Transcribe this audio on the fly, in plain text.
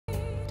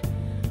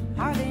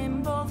Are they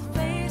in both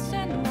face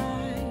and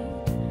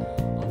mind?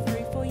 All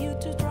free for you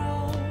to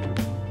draw.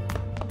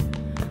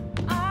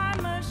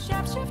 I'm a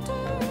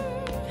shapeshifter.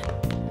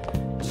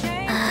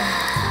 Change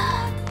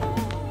my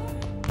core.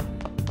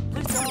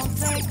 Please don't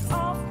take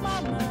off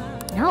my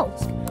mask. No.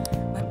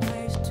 My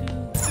place to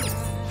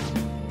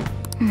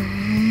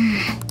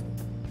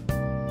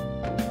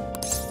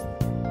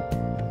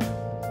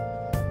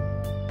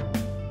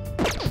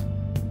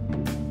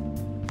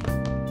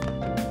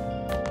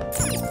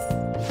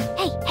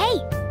Hey, hey!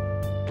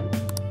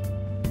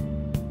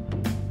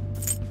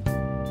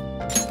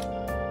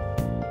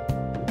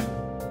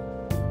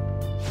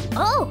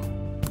 Oh!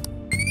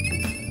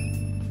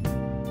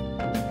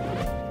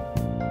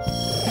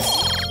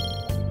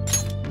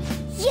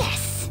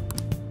 Yes!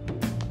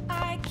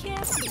 I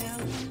can't tell you.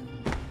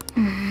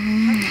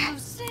 Have you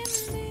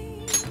seen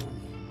me?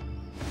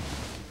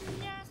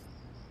 Yes.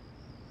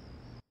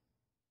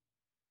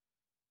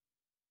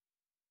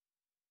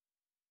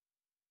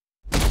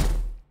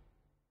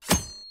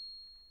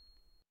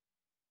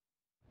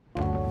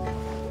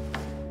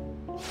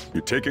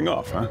 You're taking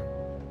off, huh?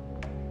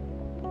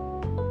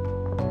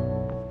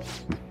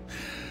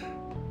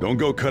 Don't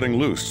go cutting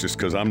loose just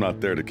because I'm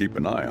not there to keep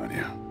an eye on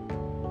you.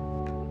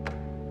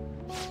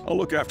 I'll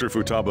look after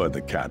Futaba and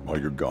the cat while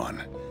you're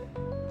gone.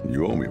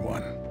 You owe me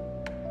one.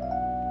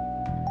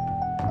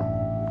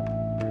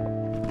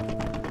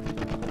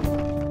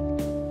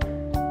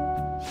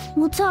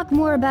 We'll talk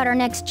more about our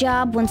next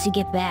job once you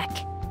get back.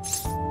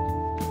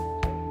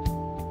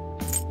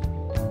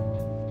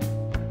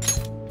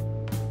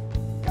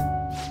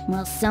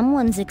 Well,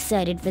 someone's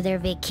excited for their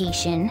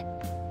vacation.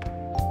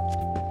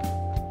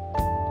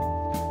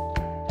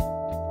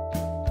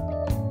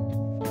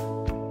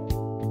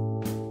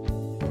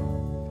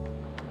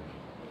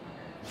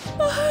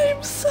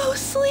 I'm so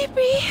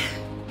sleepy.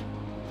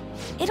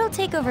 It'll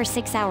take over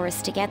 6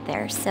 hours to get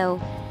there, so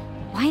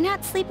why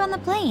not sleep on the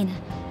plane?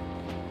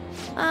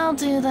 I'll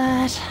do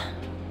that.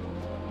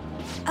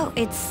 Oh,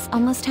 it's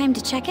almost time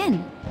to check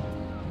in.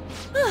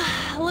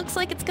 Looks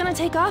like it's gonna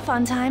take off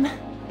on time.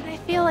 I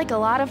feel like a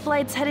lot of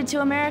flights headed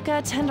to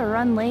America tend to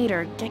run late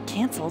or get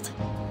canceled.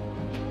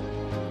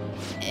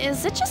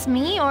 Is it just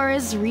me, or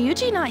is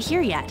Ryuji not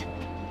here yet?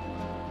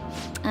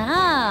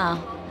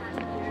 Ah.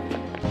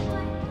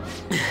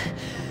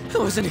 I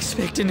wasn't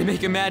expecting to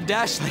make a mad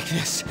dash like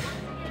this.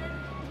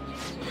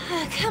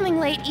 Coming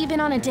late even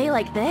on a day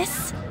like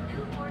this?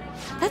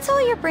 That's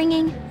all you're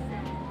bringing?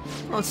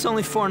 Well, it's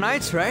only 4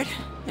 nights, right?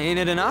 Ain't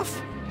it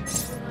enough?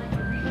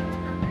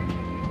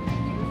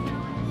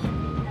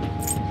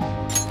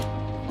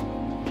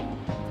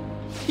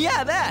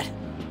 Yeah, that!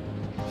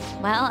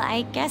 Well,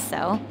 I guess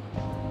so.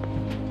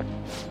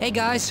 Hey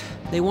guys,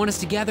 they want us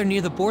to gather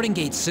near the boarding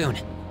gate soon.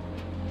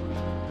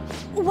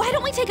 Why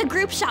don't we take a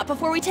group shot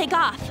before we take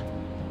off?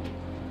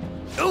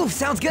 Ooh,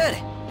 sounds good!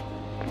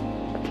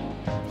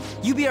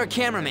 You be our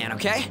cameraman,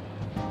 okay?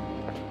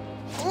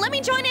 Let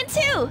me join in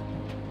too!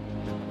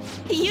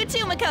 You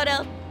too,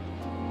 Makoto.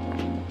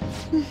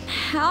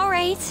 All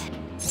right.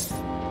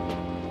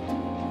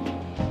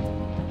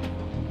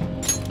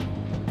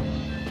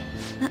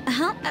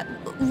 Huh?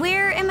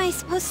 Where am I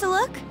supposed to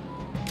look?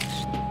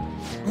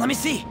 Let me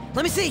see!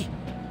 Let me see!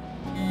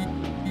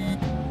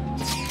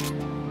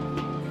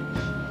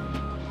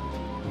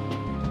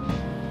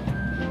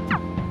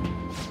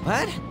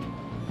 What?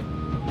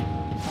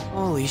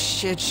 Holy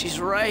shit, she's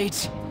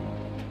right.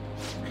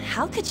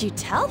 How could you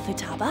tell,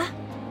 Futaba?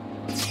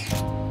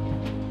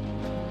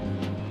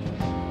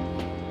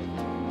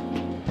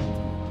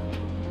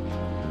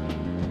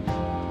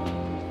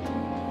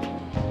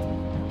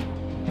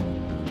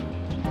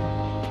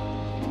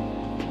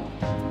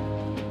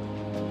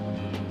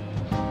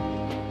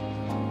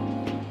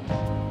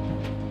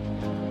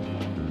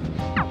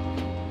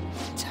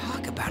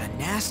 Talk about a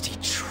nasty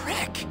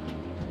trick.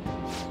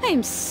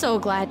 I'm so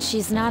glad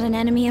she's not an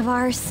enemy of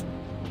ours.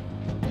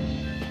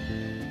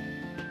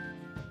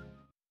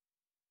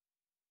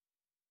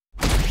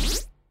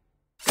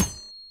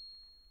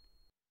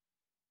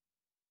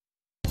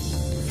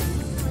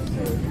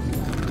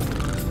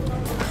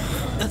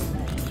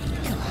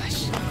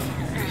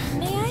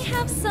 May I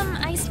have some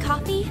iced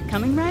coffee?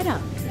 Coming right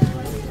up.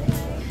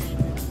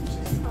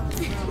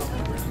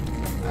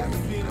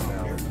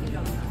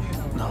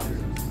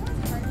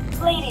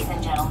 Ladies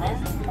and gentlemen,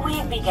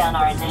 we've begun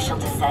our initial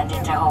descent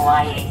into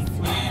Hawaii.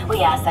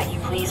 We ask that you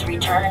please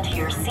return to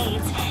your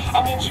seats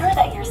and ensure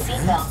that your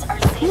seatbelts are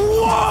safely...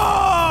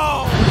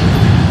 Whoa!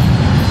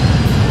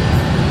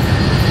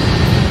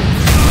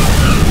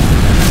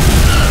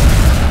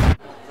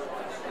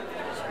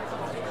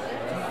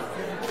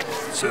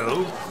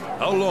 So,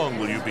 how long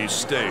will you be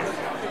staying?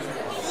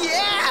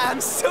 Yeah, I'm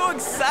so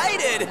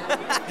excited!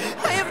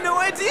 I have no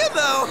idea,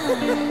 though!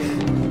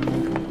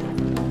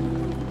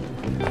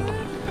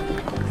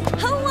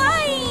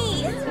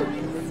 Hawaii!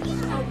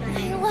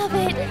 I love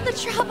it. The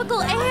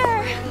tropical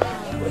air.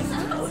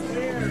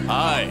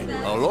 Hi,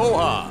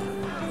 aloha.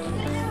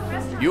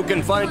 You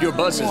can find your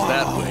buses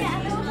that way.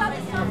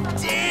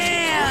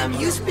 Damn,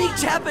 you speak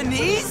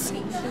Japanese?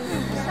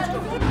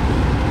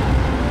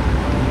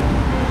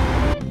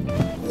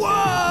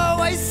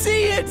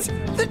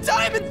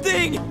 diamond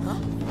thing!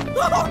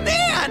 Oh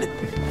man!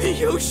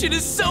 The ocean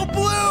is so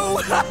blue!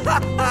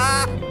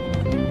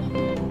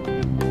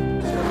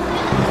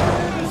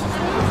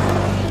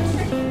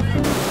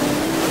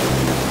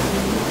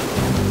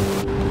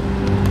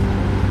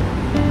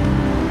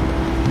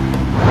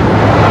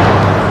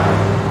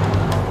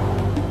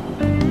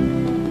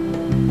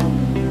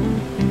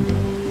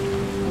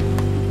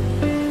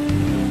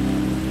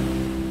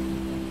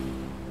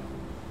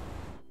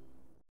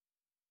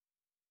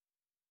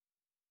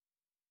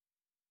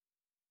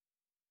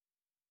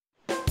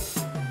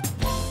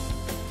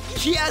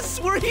 Yes,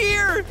 we're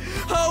here!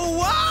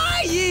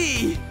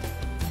 Hawaii!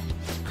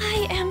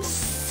 I am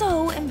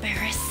so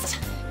embarrassed.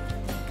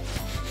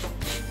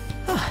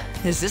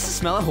 Is this the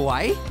smell of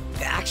Hawaii?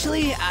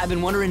 Actually, I've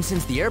been wondering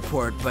since the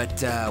airport, but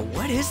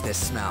what is this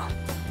smell?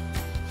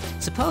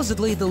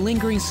 Supposedly the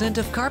lingering scent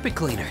of carpet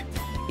cleaner.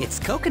 It's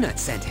coconut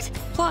scented.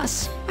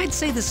 Plus, I'd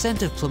say the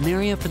scent of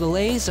plumeria for the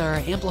lays are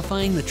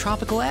amplifying the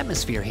tropical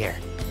atmosphere here.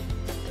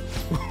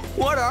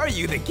 What are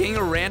you, the king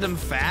of random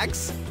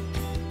facts?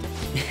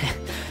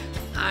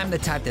 I'm the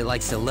type that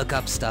likes to look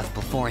up stuff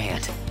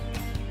beforehand.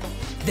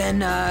 Then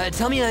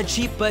tell me a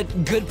cheap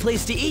but good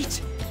place to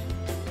eat.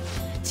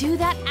 Do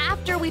that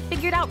after we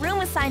figured out room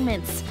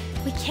assignments.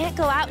 We can't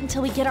go out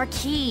until we get our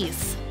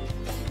keys.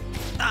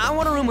 I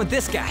want a room with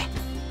this guy.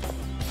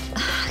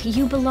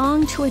 You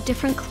belong to a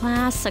different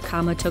class,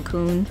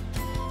 Sakamoto-kun.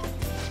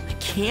 I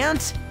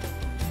can't?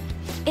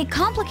 It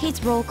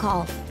complicates roll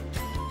call.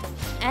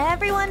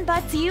 Everyone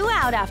butts you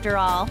out after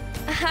all.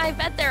 I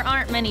bet there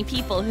aren't many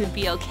people who'd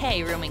be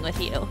okay rooming with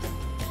you.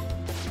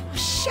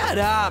 Shut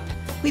up!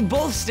 We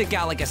both stick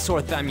out like a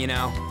sore thumb, you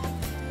know.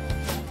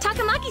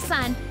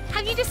 Takamaki-san,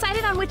 have you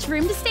decided on which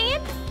room to stay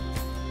in?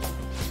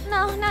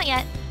 No, not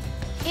yet.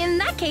 In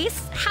that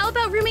case, how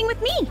about rooming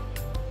with me?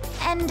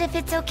 And if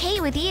it's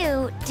okay with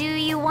you, do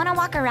you want to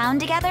walk around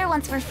together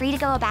once we're free to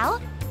go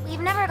about?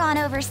 We've never gone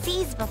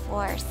overseas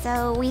before,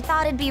 so we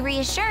thought it'd be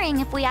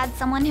reassuring if we had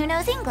someone who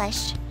knows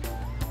English.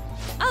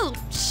 Oh,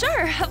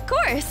 sure, of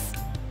course.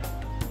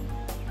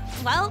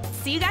 Well,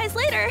 see you guys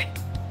later.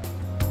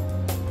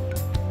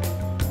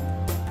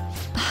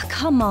 Oh,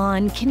 come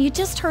on, can you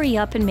just hurry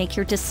up and make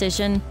your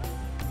decision?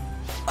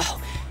 Oh,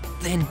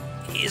 then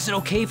is it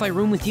okay if I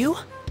room with you?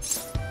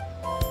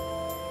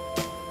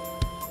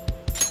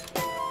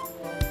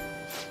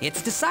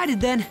 It's decided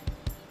then.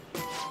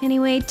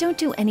 Anyway, don't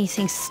do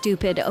anything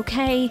stupid,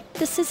 okay?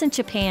 This isn't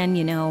Japan,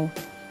 you know.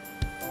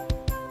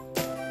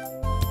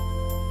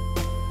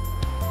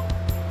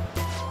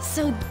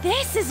 So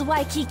this is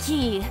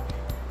Waikiki.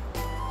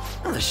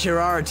 Well, there sure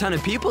are a ton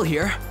of people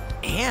here.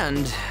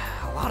 And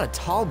a lot of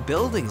tall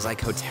buildings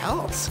like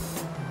hotels.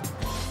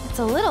 It's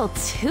a little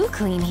too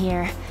clean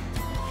here.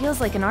 Feels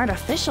like an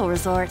artificial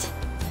resort.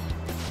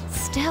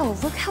 Still,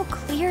 look how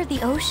clear the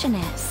ocean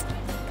is.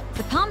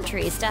 The palm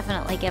trees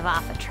definitely give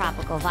off a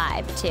tropical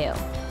vibe, too.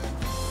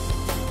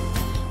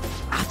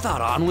 I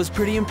thought On was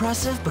pretty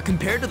impressive, but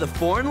compared to the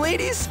foreign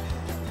ladies?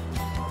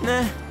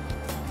 Nah.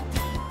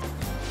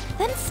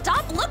 Then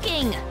stop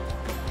looking!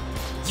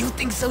 You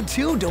think so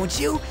too, don't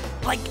you?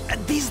 Like,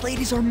 these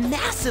ladies are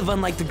massive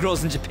unlike the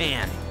girls in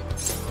Japan.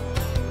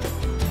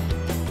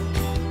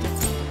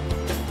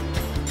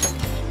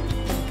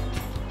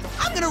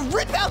 I'm gonna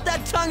rip out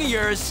that tongue of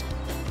yours!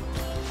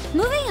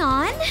 Moving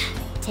on,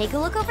 take a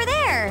look over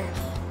there.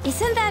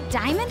 Isn't that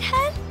Diamond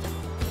Head?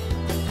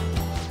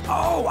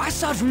 Oh, I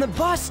saw it from the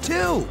bus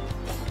too!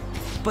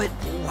 But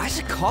why is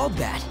it called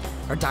that?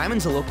 Are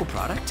diamonds a local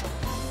product?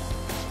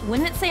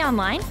 Wouldn't it say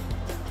online?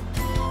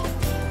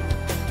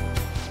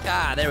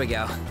 Ah, there we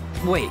go.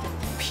 Wait,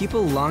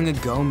 people long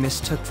ago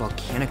mistook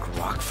volcanic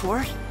rock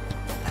for it?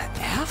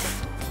 The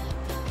F?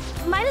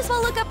 Might as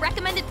well look up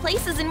recommended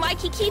places in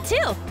Waikiki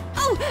too.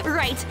 Oh,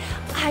 right.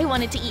 I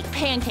wanted to eat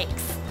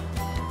pancakes.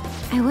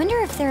 I wonder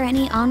if there are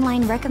any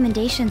online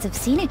recommendations of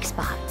scenic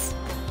spots.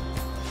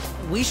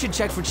 We should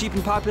check for cheap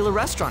and popular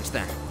restaurants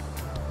then.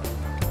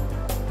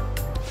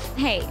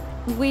 Hey,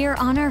 we're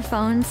on our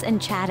phones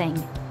and chatting.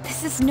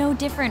 This is no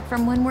different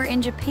from when we're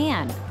in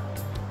Japan.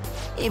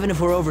 Even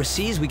if we're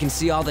overseas, we can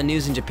see all the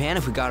news in Japan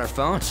if we got our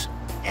phones.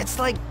 It's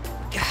like,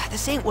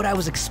 this ain't what I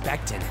was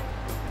expecting.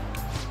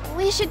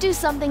 We should do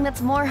something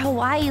that's more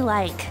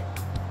Hawaii-like.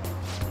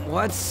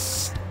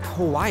 What's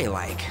Hawaii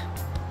like?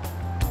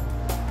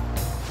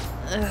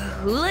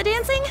 Hula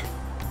dancing?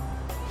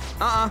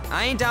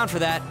 I ain't down for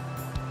that.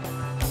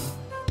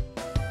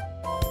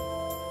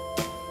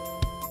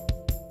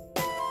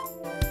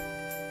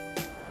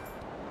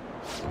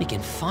 We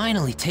can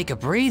finally take a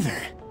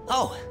breather.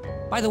 Oh,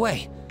 by the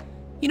way,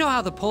 you know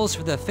how the polls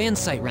for the fan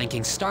site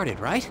rankings started,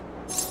 right?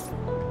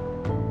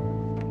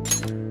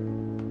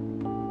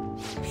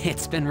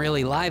 It's been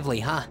really lively,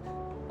 huh?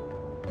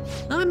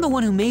 I'm the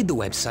one who made the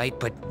website,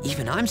 but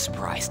even I'm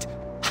surprised.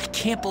 I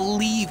can't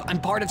believe I'm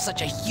part of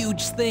such a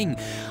huge thing.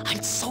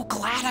 I'm so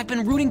glad I've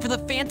been rooting for the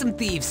Phantom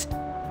Thieves.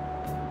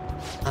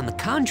 On the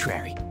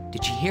contrary,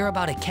 did you hear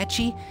about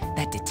Akechi,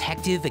 that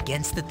detective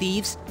against the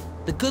thieves?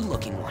 The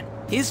good-looking one.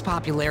 His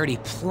popularity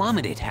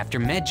plummeted after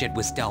Medjed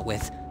was dealt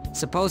with.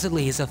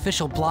 Supposedly his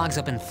official blog's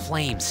up in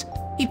flames.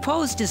 He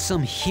posed as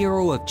some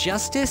hero of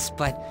justice,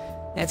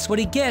 but that's what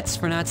he gets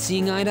for not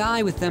seeing eye to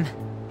eye with them.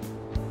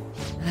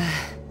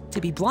 To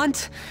be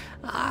blunt,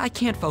 I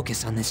can't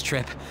focus on this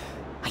trip.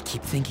 I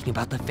keep thinking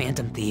about the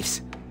Phantom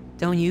Thieves.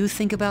 Don't you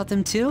think about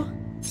them too?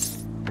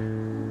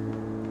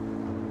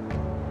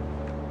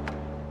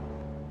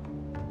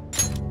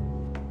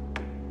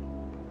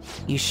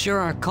 You sure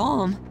are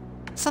calm.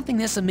 Something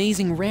this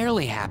amazing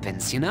rarely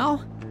happens, you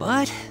know?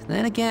 But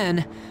then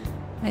again,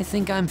 I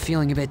think I'm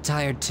feeling a bit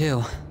tired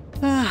too.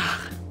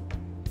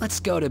 Let's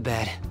go to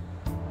bed.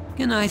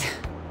 Good night.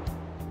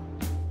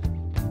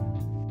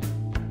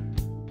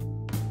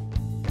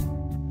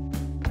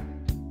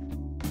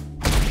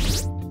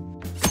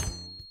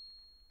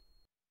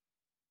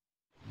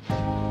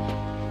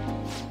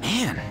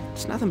 Man,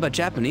 it's nothing but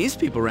Japanese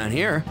people around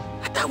here.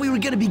 I thought we were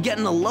gonna be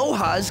getting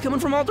alohas coming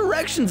from all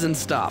directions and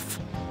stuff.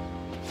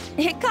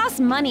 It costs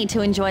money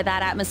to enjoy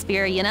that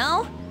atmosphere, you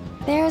know?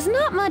 There's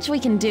not much we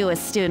can do as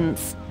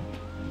students.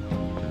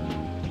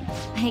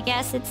 I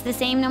guess it's the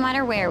same no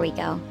matter where we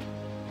go.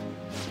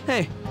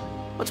 Hey,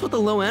 what's with the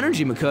low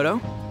energy,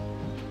 Makoto?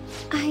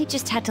 I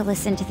just had to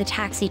listen to the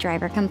taxi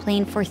driver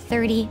complain for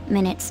 30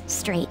 minutes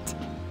straight.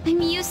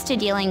 I'm used to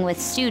dealing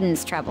with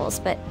students' troubles,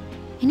 but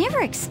I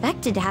never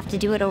expected to have to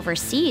do it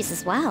overseas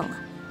as well.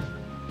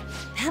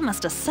 That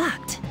must have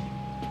sucked.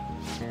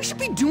 We should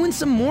be doing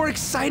some more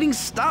exciting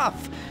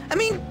stuff. I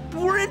mean,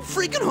 we're in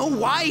freaking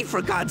Hawaii,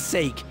 for God's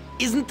sake.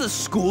 Isn't the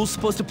school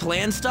supposed to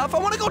plan stuff? I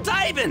want to go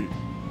diving!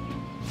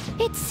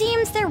 It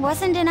seems there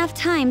wasn't enough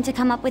time to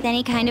come up with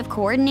any kind of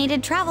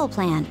coordinated travel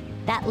plan.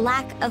 That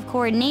lack of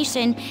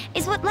coordination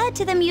is what led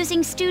to them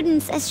using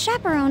students as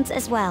chaperones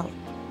as well.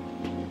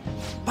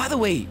 By the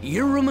way,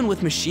 you're rooming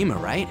with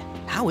Mishima, right?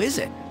 How is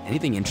it?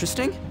 Anything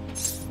interesting?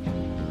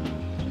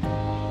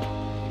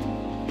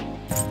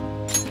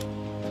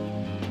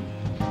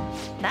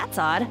 That's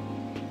odd.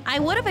 I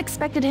would have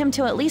expected him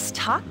to at least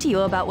talk to you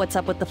about what's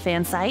up with the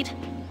fan site.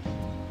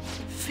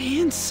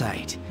 Fan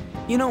site?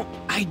 You know,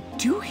 I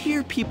do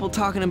hear people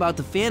talking about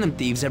the Phantom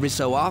Thieves every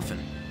so often.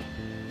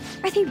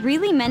 Are they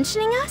really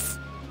mentioning us?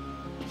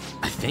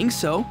 I think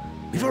so.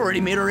 We've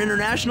already made our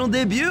international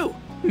debut.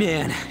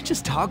 Man,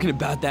 just talking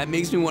about that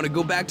makes me want to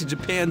go back to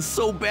Japan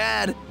so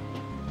bad.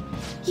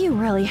 You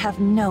really have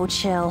no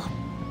chill.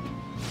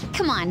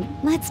 Come on,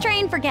 let's try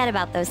and forget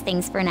about those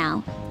things for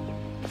now.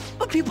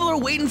 But people are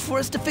waiting for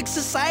us to fix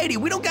society.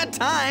 We don't got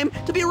time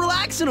to be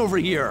relaxing over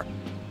here.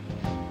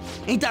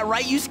 Ain't that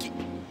right, Yusuke?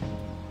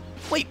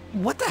 Wait,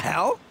 what the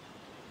hell?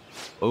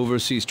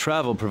 Overseas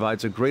travel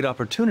provides a great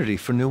opportunity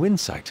for new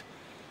insight.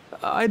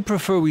 I'd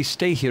prefer we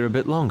stay here a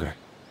bit longer.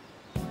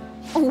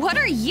 What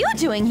are you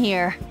doing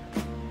here?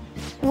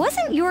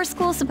 Wasn't your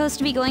school supposed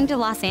to be going to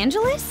Los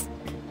Angeles?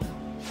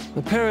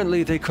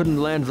 Apparently, they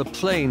couldn't land the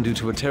plane due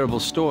to a terrible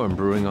storm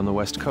brewing on the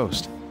west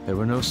coast. There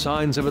were no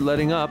signs of it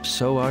letting up,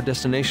 so our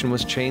destination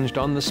was changed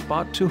on the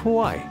spot to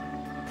Hawaii.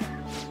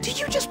 Did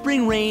you just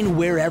bring rain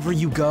wherever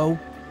you go?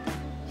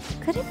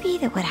 Could it be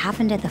that what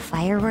happened at the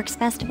fireworks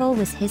festival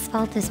was his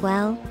fault as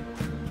well?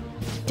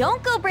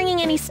 Don't go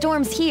bringing any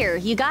storms here,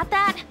 you got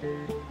that?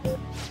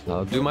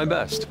 I'll do my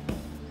best.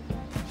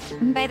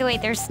 By the way,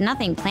 there's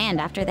nothing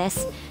planned after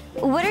this.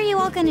 What are you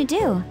all gonna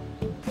do?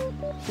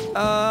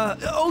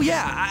 Oh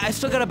yeah, I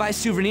still gotta buy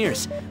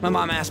souvenirs. My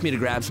mom asked me to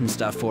grab some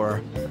stuff for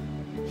her.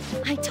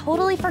 I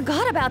totally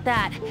forgot about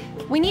that.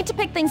 We need to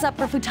pick things up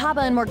for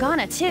Futaba and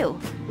Morgana, too.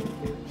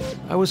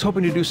 I was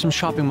hoping to do some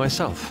shopping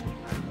myself.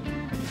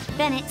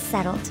 Then it's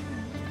settled.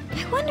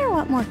 I wonder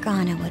what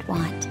Morgana would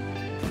want.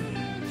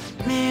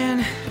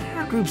 Man,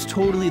 our group's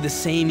totally the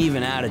same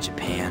even out of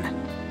Japan.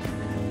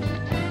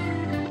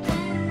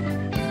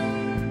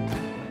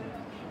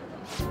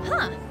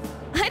 Huh.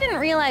 I didn't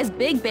realize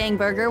Big Bang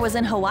Burger was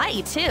in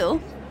Hawaii,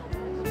 too.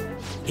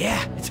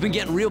 Yeah, it's been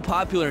getting real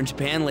popular in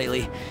Japan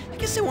lately. I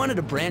guess they wanted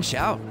to branch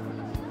out.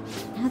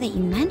 Now that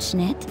you mention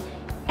it,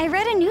 I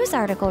read a news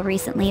article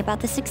recently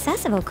about the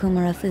success of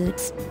Okumura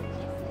Foods.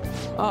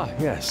 Ah,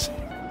 yes.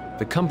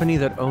 The company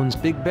that owns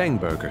Big Bang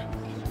Burger.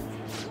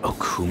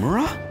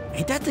 Okumura?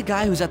 Ain't that the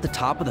guy who's at the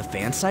top of the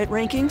fan site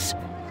rankings?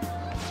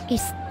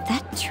 Is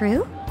that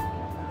true?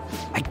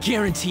 I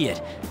guarantee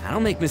it. I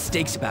don't make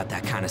mistakes about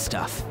that kind of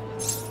stuff.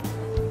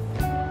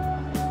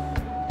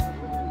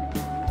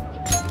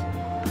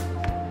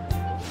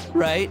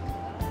 Right?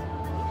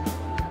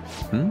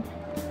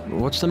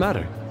 What's the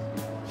matter?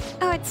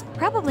 Oh, it's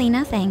probably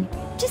nothing.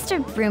 Just a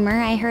rumor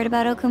I heard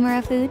about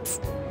Okumura Foods.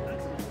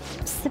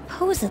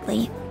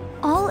 Supposedly,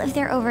 all of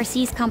their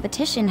overseas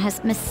competition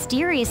has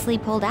mysteriously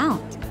pulled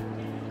out.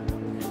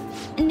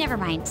 Never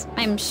mind,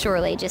 I'm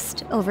surely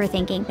just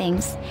overthinking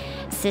things.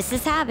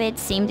 Sis's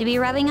habits seem to be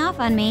rubbing off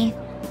on me.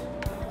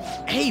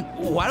 Hey,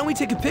 why don't we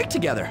take a pic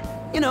together?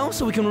 You know,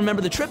 so we can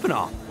remember the trip and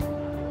all.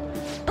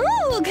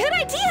 Ooh, good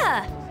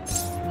idea!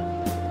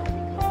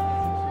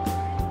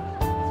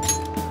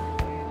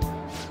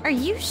 Are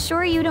you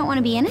sure you don't want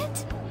to be in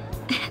it?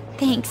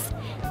 Thanks.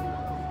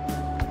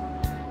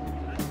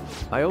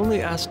 I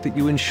only ask that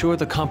you ensure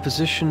the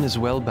composition is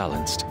well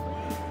balanced.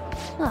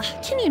 Ugh,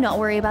 can you not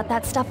worry about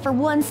that stuff for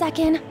 1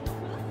 second?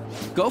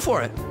 Go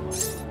for it.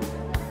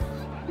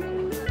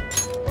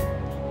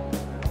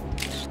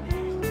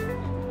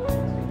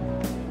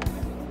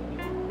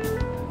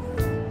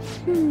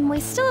 We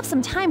still have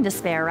some time to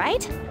spare,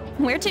 right?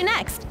 Where to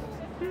next?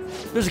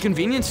 There's a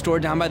convenience store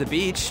down by the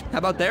beach. How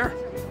about there?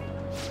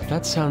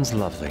 That sounds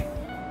lovely.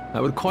 I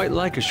would quite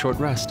like a short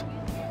rest.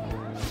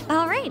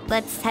 All right,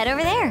 let's head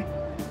over there.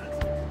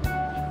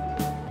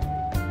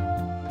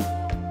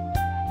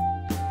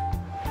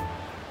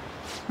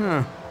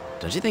 Huh.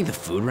 Don't you think the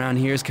food around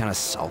here is kind of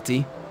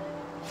salty?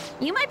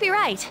 You might be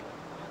right.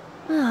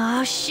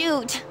 Oh,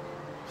 shoot.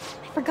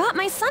 I forgot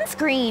my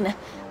sunscreen.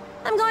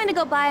 I'm going to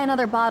go buy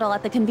another bottle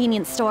at the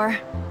convenience store.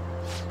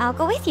 I'll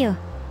go with you.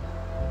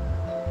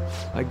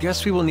 I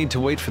guess we will need to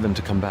wait for them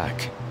to come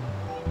back.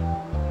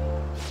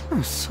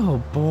 I'm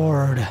so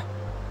bored.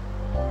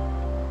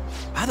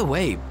 By the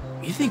way,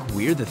 you think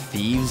we're the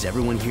thieves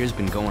everyone here's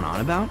been going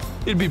on about?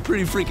 It'd be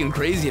pretty freaking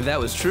crazy if that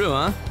was true,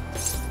 huh?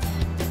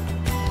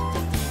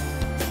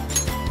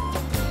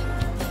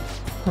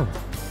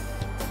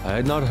 I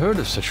had not heard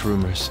of such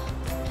rumors.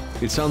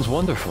 It sounds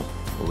wonderful.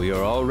 We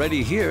are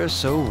already here,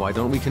 so why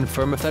don't we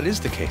confirm if that is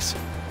the case?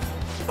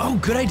 Oh,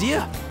 good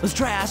idea. Let's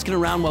try asking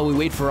around while we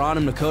wait for An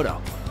and Makoto.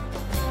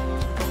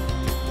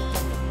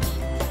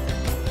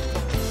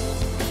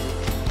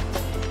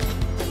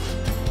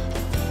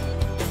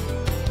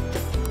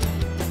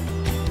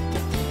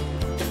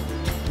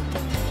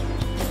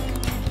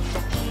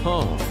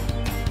 Oh.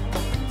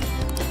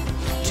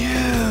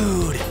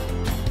 Dude!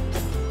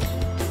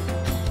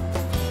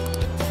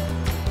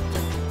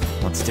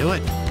 Let's do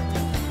it.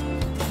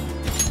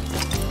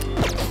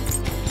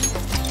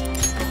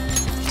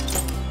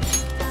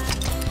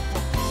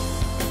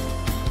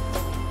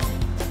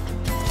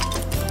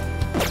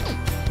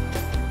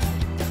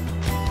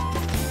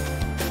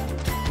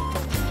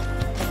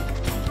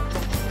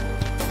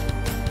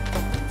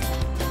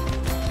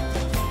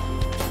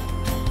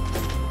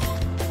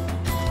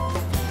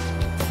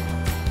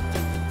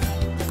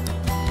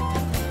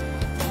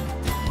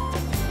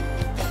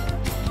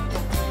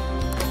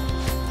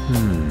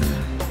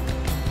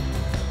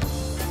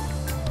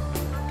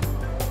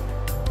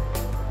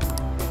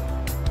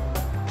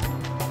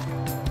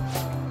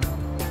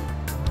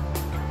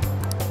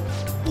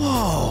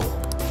 Whoa!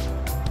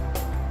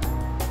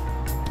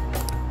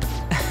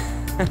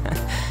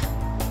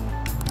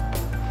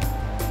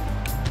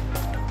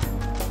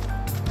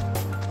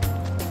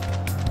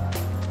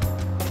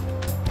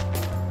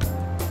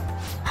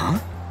 Huh?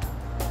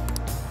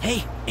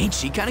 Hey, ain't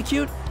she kinda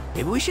cute?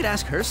 Maybe we should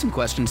ask her some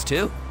questions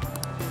too.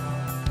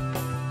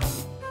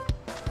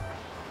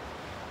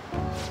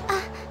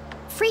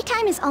 Free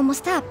time is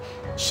almost up.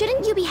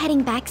 Shouldn't you be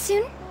heading back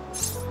soon?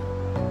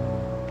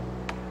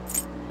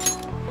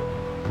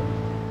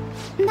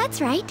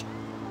 That's right.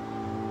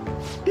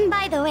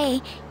 By the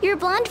way, your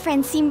blonde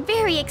friends seem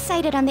very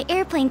excited on the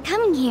airplane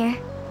coming here.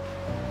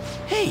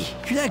 Hey,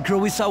 you're that girl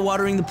we saw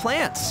watering the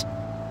plants.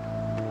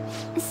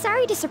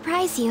 Sorry to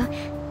surprise you.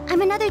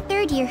 I'm another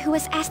third year who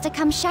was asked to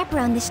come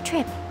chaperone this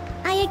trip.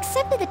 I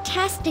accepted the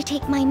task to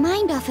take my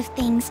mind off of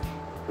things,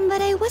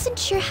 but I wasn't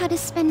sure how to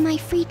spend my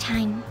free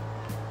time.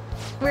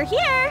 We're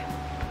here!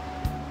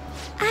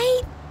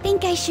 I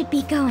think I should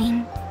be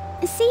going.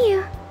 See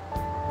you.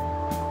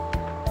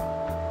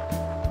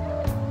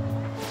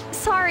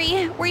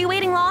 Sorry, were you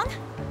waiting long?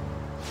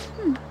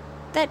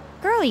 That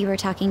girl you were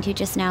talking to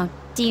just now,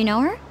 do you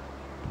know her?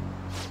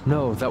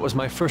 No, that was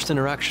my first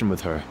interaction with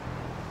her.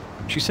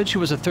 She said she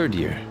was a third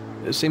year,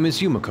 same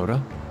as you,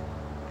 Makoto.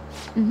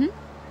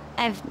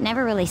 I've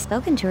never really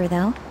spoken to her,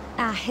 though.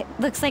 It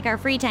looks like our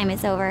free time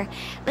is over.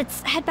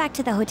 Let's head back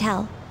to the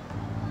hotel.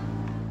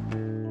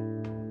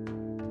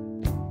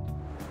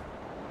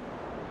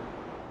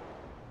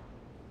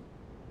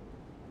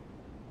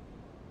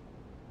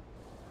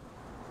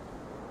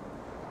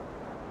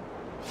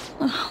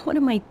 What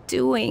am I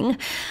doing?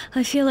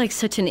 I feel like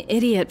such an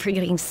idiot for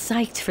getting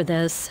psyched for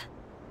this.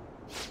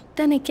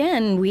 Then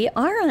again, we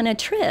are on a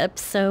trip,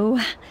 so...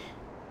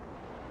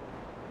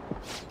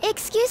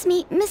 Excuse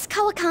me, Miss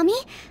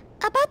Kawakami.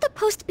 About the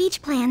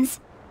post-beach plans.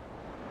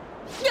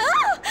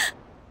 Ah!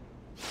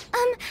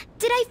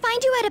 Did I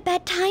find you at a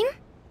bad time?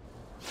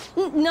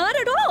 Not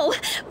at all!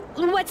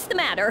 What's the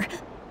matter?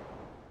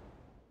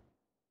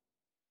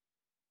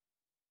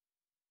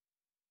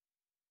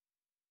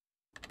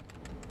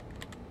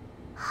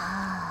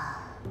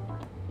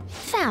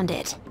 Found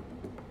it.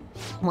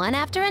 One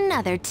after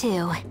another,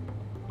 too.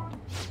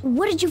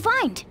 What did you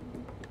find?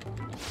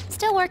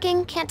 Still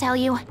working, can't tell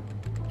you.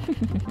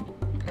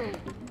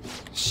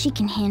 She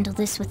can handle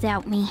this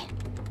without me.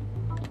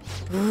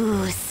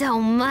 Ooh, so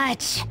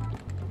much.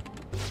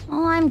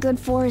 All I'm good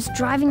for is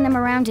driving them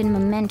around in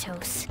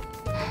mementos.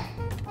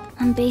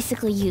 I'm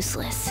basically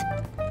useless.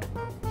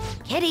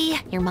 Kitty,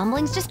 your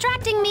mumbling's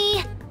distracting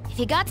me. If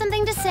you got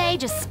something to say,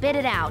 just spit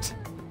it out.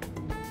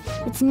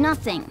 It's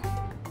nothing.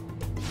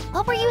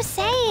 What were you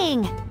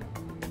saying?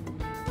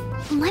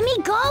 Let me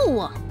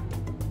go!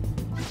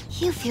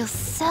 You feel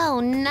so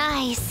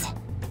nice.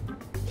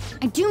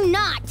 I do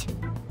not!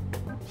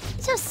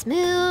 So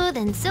smooth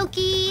and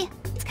silky.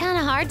 It's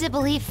kinda hard to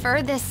believe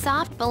fur this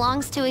soft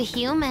belongs to a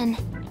human.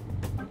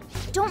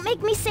 Don't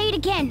make me say it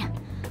again!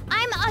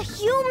 I'm a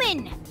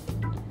human!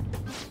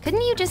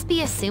 Couldn't you just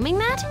be assuming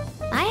that?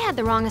 I had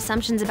the wrong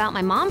assumptions about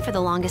my mom for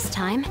the longest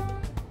time.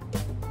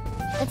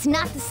 It's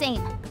not the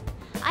same.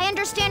 I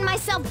understand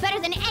myself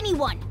better than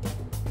anyone!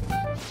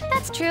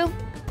 That's true.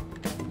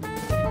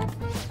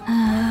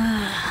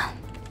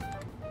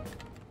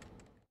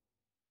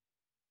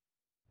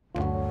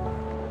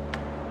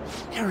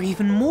 There are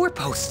even more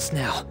posts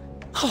now.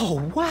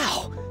 Oh,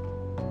 wow!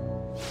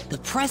 The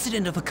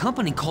president of a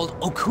company called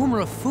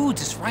Okumura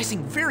Foods is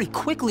rising very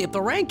quickly up the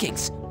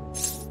rankings.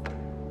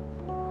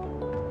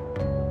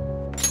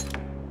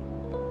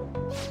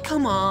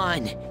 Come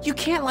on, you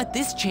can't let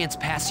this chance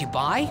pass you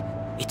by.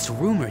 It's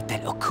rumored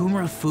that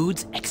Okumura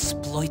Foods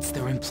exploits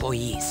their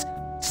employees.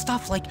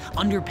 Stuff like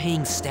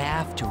underpaying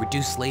staff to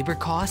reduce labor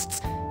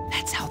costs.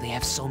 That's how they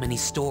have so many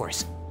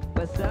stores.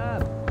 What's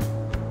up?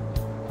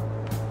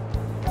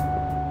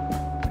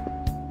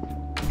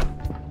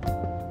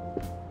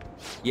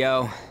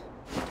 Yo.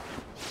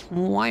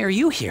 Why are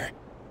you here?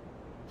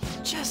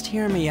 Just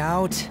hear me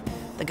out.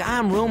 The guy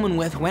I'm rooming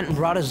with went and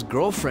brought his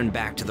girlfriend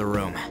back to the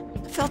room.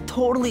 I felt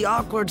totally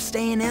awkward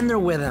staying in there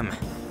with him.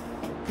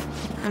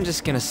 I'm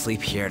just gonna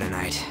sleep here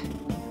tonight.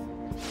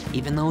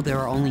 Even though there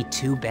are only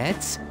 2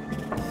 beds?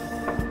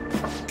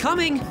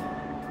 Coming!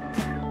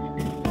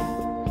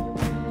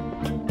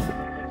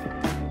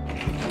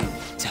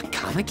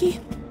 Takamaki?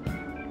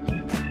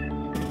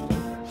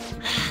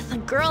 The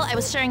girl I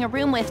was sharing a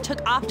room with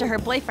took off to her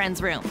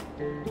boyfriend's room.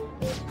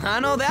 I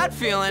know that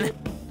feeling.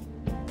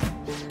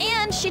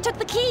 And she took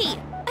the key.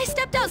 I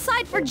stepped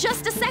outside for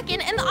just a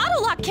second and the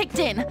auto lock kicked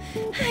in.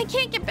 I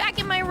can't get back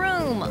in my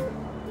room.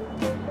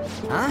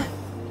 Huh?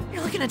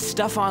 You're looking at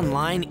stuff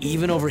online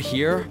even over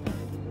here?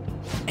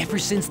 Ever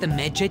since the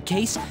MedJet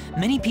case,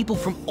 many people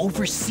from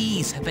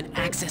overseas have been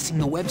accessing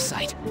the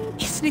website.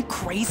 Isn't it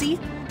crazy?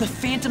 The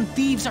Phantom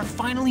Thieves are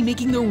finally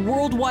making their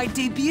worldwide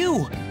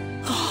debut.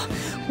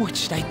 What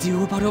should I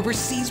do about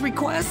overseas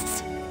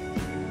requests?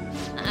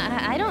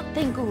 I don't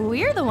think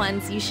we're the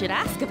ones you should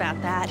ask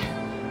about that.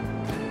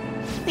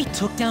 They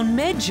took down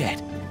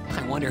MedJet.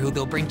 I wonder who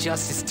they'll bring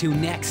justice to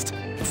next.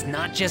 It's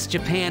not just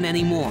Japan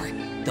anymore.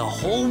 The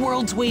whole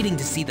world's waiting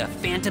to see the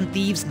Phantom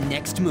Thieves'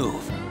 next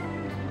move.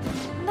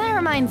 That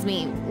reminds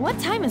me, what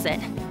time is it?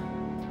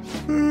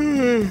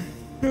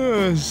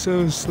 Oh,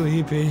 so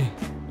sleepy.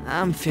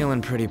 I'm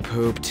feeling pretty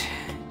pooped.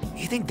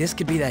 You think this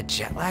could be that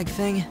jet lag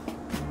thing?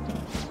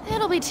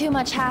 It'll be too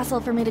much hassle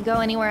for me to go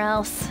anywhere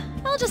else.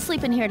 I'll just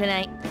sleep in here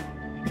tonight.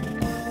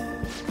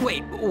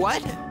 Wait,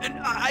 what?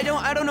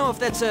 I don't know if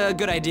that's a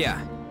good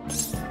idea.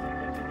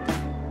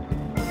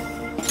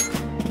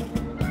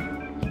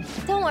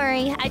 Don't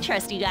worry, I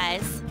trust you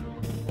guys.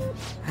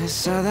 I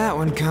saw that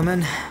one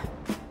coming.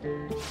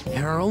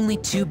 There are only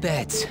 2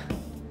 beds.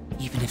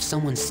 Even if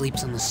someone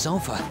sleeps on the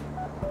sofa.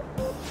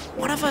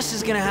 One of us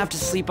is gonna have to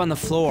sleep on the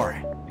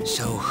floor.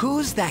 So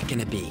who's that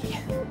gonna be?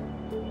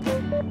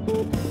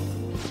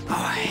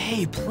 Oh,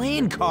 hey,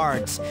 playing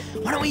cards.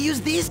 Why don't we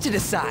use these to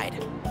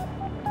decide?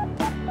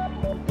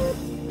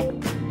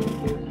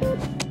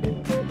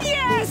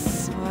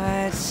 Yes!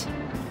 What?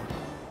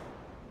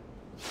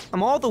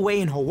 I'm all the way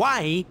in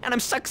Hawaii, and I'm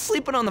stuck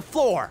sleeping on the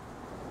floor.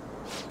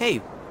 Hey,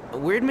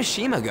 where'd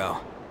Mishima go?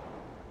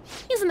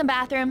 He's in the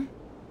bathroom.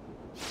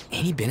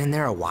 Ain't he been in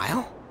there a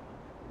while?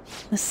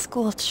 The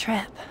school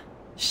trip.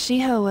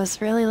 Shiho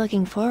was really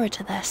looking forward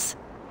to this.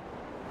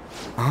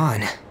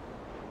 On.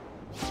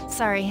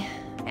 Sorry,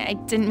 I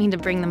didn't mean to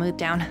bring the mood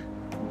down.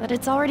 But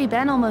it's already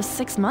been almost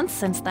 6 months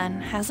since then,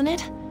 hasn't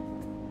it?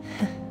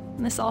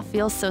 This all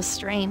feels so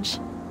strange.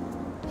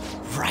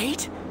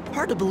 Right?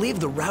 Hard to believe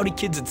the rowdy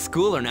kids at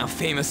school are now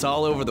famous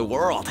all over the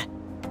world.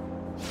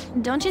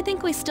 Don't you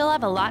think we still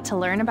have a lot to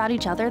learn about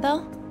each other,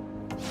 though?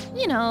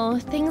 You know,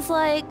 things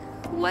like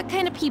what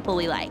kind of people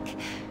we like.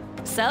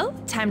 So,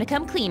 time to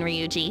come clean,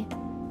 Ryuji.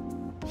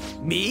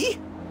 Me?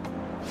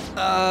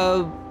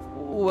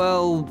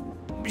 Well,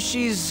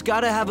 she's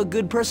gotta have a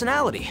good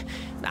personality.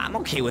 I'm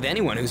okay with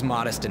anyone who's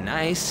modest and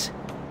nice.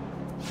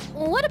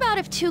 What about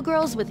if 2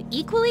 girls with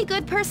equally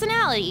good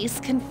personalities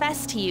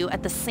confess to you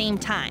at the same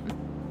time?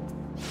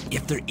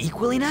 If they're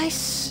equally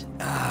nice,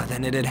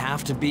 then it'd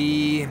have to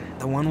be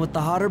the one with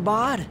the hotter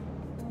bod.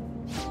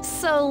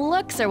 So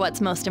looks are what's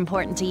most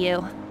important to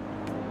you.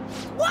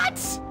 What?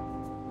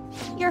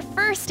 Your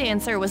first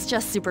answer was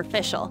just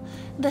superficial.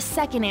 The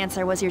second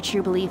answer was your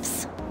true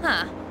beliefs.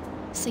 Huh.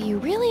 So you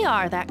really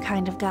are that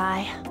kind of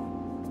guy.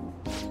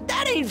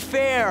 That ain't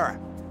fair!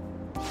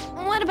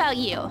 What about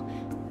you?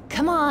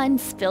 Come on,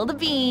 spill the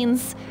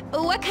beans.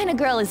 What kind of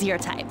girl is your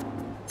type?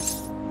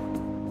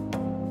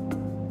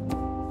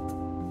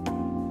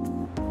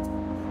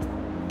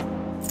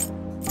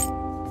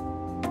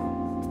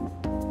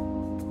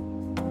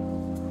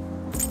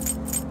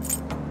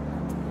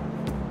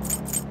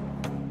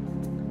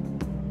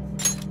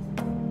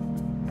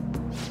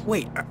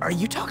 Wait, are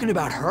you talking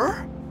about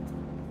her?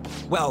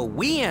 Well,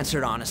 we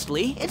answered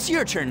honestly. It's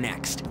your turn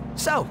next.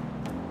 So,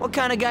 what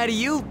kind of guy do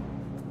you...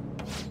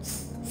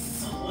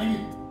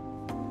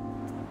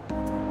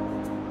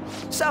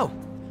 So,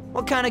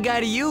 what kind of guy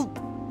do you...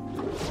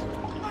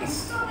 My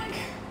stomach.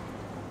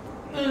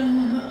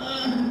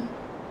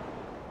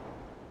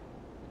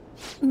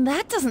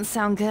 That doesn't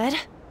sound good.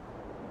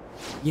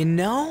 You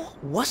know,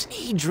 wasn't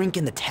he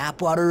drinking the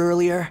tap water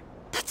earlier?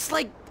 That's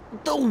like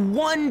the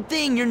one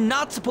thing you're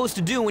not supposed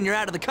to do when you're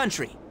out of the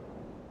country.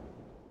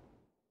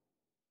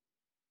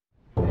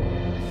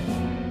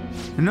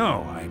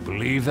 No, I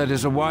believe that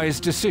is a wise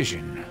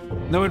decision.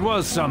 Though it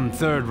was some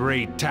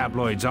third-rate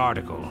tabloid's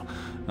article,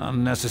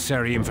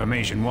 unnecessary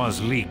information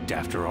was leaked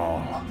after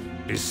all.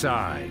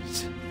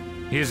 Besides,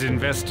 his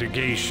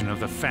investigation of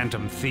the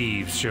Phantom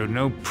Thieves showed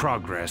no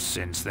progress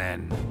since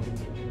then.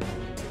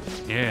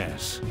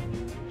 Yes,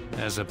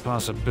 there's a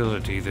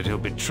possibility that he'll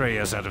betray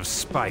us out of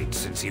spite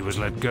since he was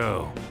let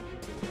go.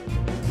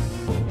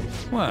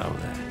 Well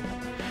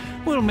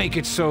then, we'll make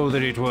it so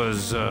that it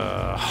was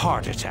a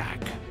heart attack.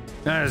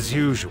 As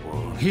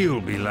usual,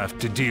 he'll be left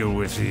to deal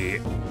with the...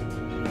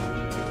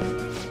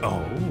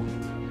 Oh,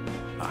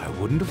 I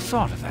wouldn't have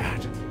thought of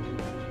that.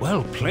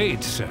 Well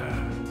played,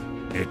 sir.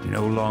 It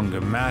no longer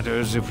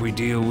matters if we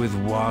deal with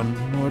one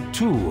or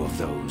two of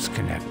those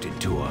connected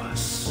to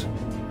us.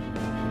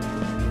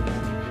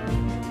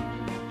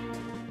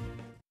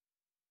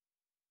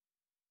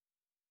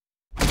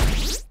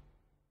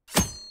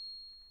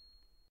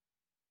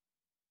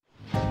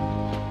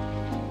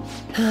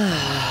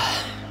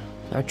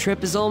 Our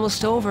trip is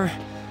almost over.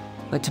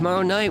 By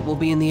tomorrow night, we'll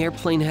be in the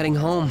airplane heading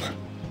home.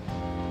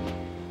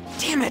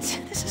 Damn it!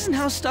 This isn't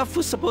how stuff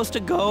was supposed to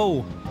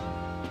go.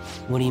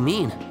 What do you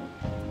mean?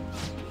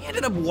 We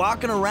ended up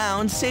walking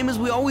around, same as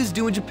we always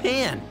do in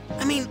Japan.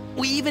 I mean,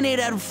 we even ate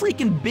at a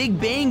freaking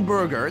Big Bang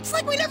Burger. It's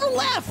like we never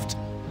left!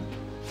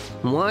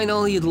 Wine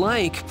all you'd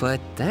like, but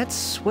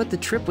that's what the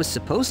trip was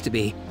supposed to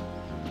be.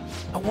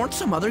 Weren't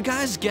some other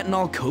guys getting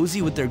all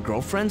cozy with their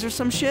girlfriends or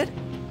some shit?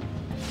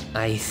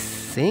 I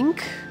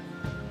think?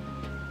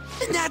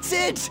 And that's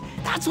it!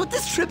 That's what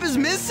this trip is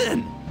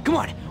missing! Come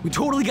on, we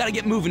totally gotta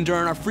get moving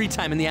during our free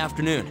time in the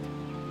afternoon.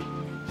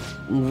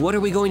 What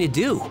are we going to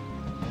do?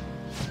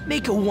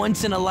 Make a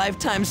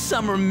once-in-a-lifetime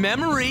summer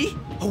memory!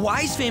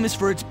 Hawaii's famous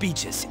for its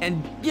beaches,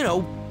 and, you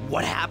know,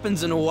 what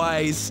happens in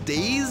Hawaii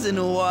stays in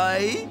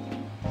Hawaii.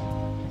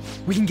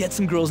 We can get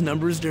some girls'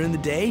 numbers during the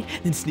day,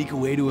 then sneak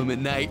away to them at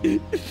night.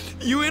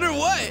 You in or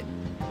what?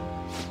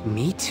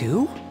 Me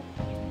too?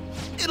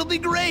 It'll be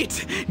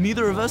great!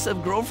 Neither of us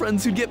have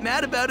girlfriends who'd get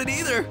mad about it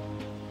either.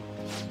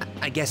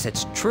 I guess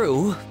it's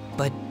true,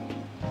 but...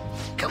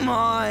 Come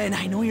on,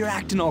 I know you're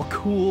acting all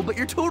cool, but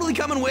you're totally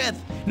coming with.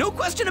 No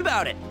question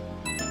about it.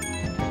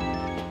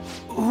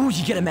 Ooh,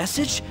 you get a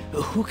message?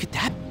 Who could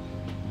that...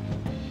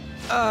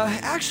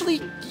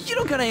 Actually, you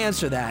don't gotta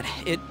answer that.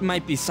 It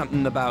might be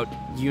something about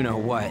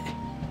you-know-what.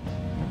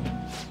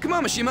 Come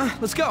on,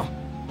 Mishima, let's go.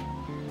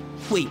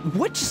 Wait,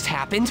 what just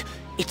happened?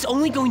 It's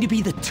only going to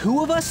be the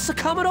two of us,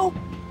 Sakamoto?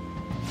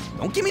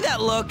 Don't give me that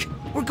look.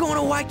 We're going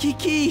to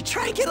Waikiki.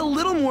 Try and get a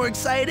little more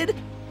excited.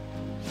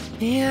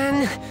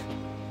 Man...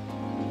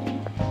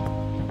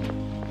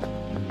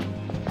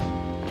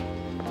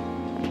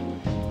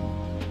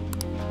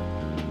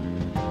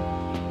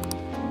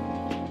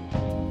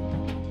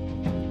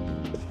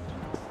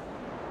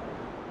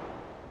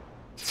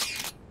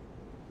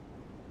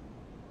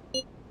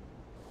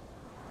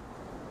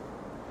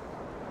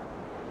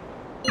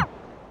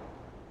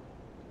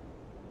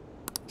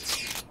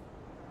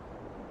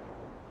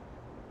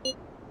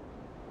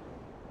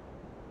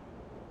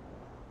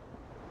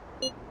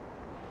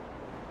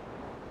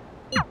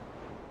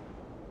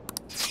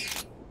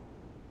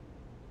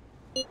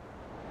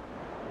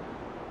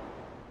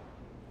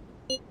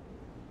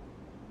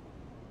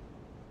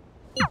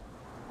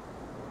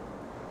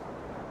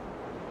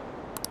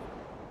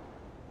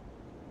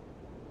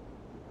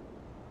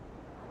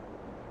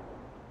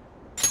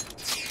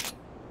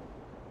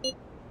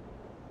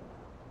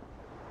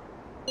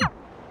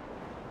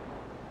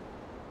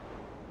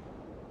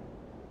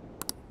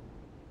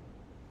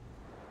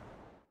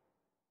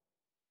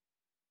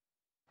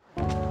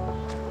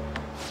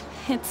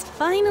 It's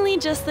finally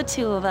just the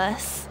two of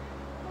us.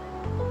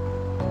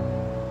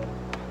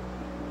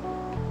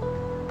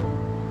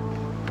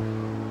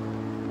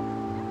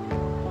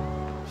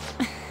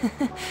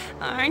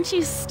 Aren't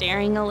you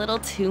staring a little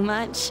too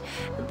much?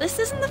 This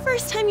isn't the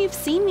first time you've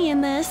seen me in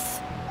this.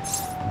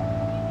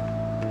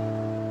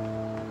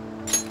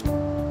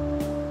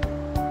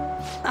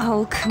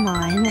 Oh, come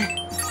on.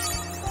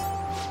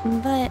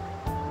 But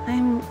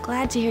I'm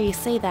glad to hear you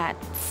say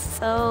that,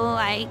 so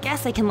I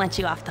guess I can let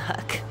you off the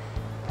hook.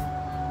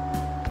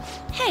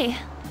 Hey,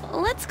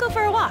 let's go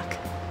for a walk.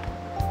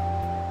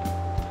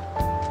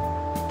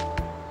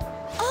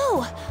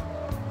 Oh!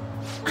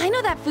 I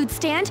know that food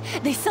stand.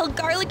 They sell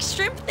garlic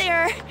shrimp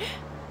there.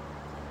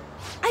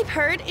 I've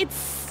heard it's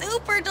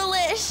super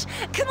delish.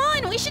 Come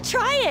on, we should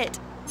try it.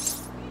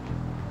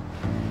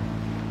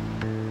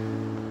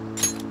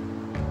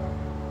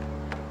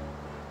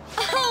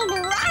 All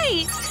right!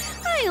 great!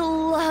 I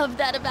love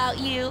that about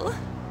you.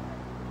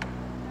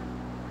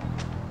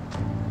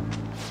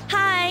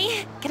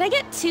 Hi, can I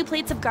get 2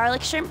 plates of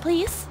garlic shrimp,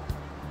 please?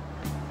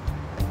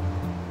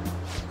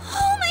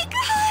 Oh my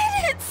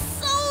god, it's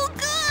so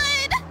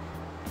good!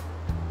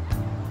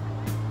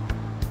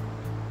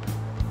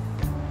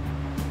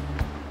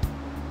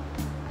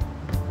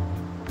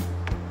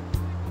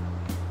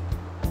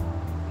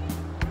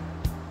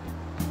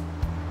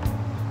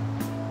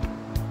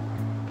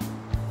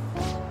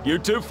 You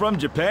two from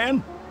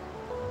Japan?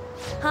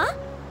 Huh?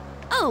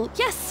 Oh,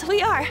 yes,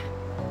 we are.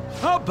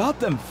 How about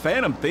them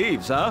phantom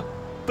thieves, huh?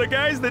 The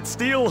guys that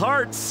steal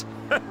hearts.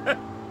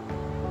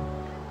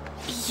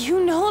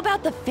 You know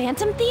about the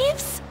Phantom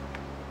Thieves?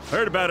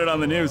 Heard about it on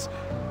the news.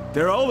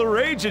 They're all the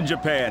rage in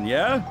Japan,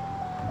 yeah?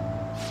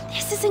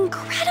 This is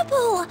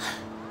incredible!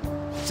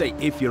 Say,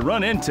 if you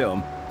run into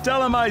them,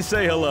 tell them I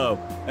say hello.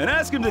 And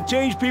ask them to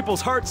change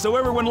people's hearts so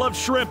everyone loves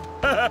shrimp.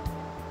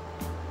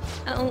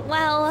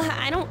 Well,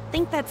 I don't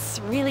think that's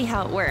really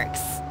how it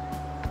works.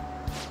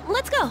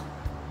 Let's go.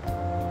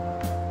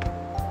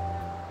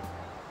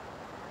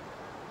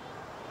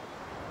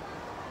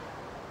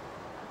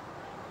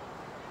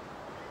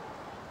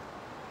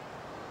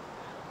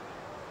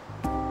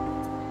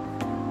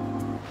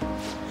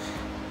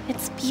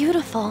 It's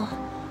beautiful.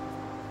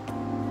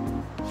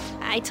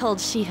 I told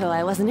Shiho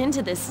I wasn't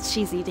into this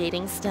cheesy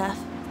dating stuff.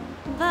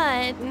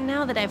 But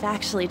now that I've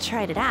actually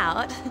tried it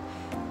out,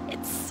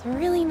 it's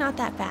really not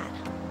that bad.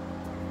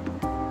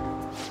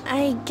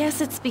 I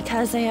guess it's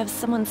because I have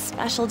someone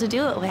special to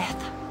do it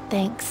with.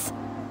 Thanks.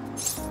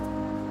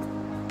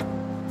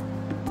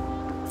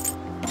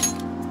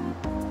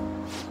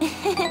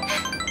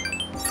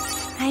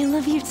 I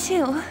love you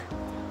too.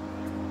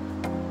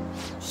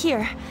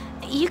 Here,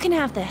 you can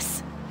have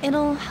this.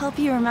 It'll help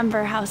you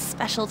remember how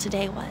special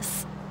today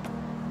was.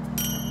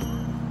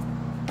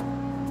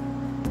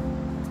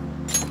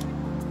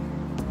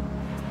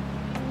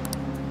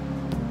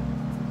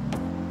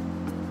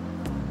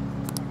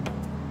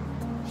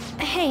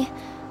 Hey,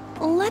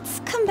 let's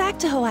come back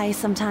to Hawaii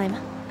sometime.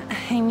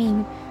 I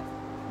mean,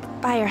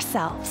 by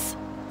ourselves.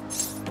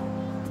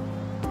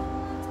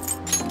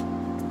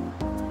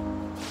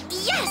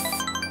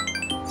 Yes!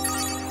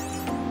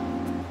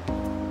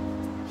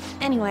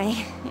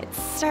 Anyway,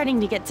 it's starting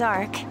to get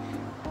dark.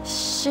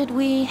 Should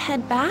we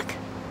head back?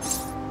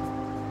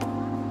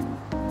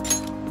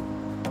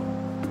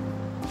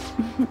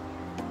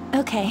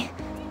 Okay.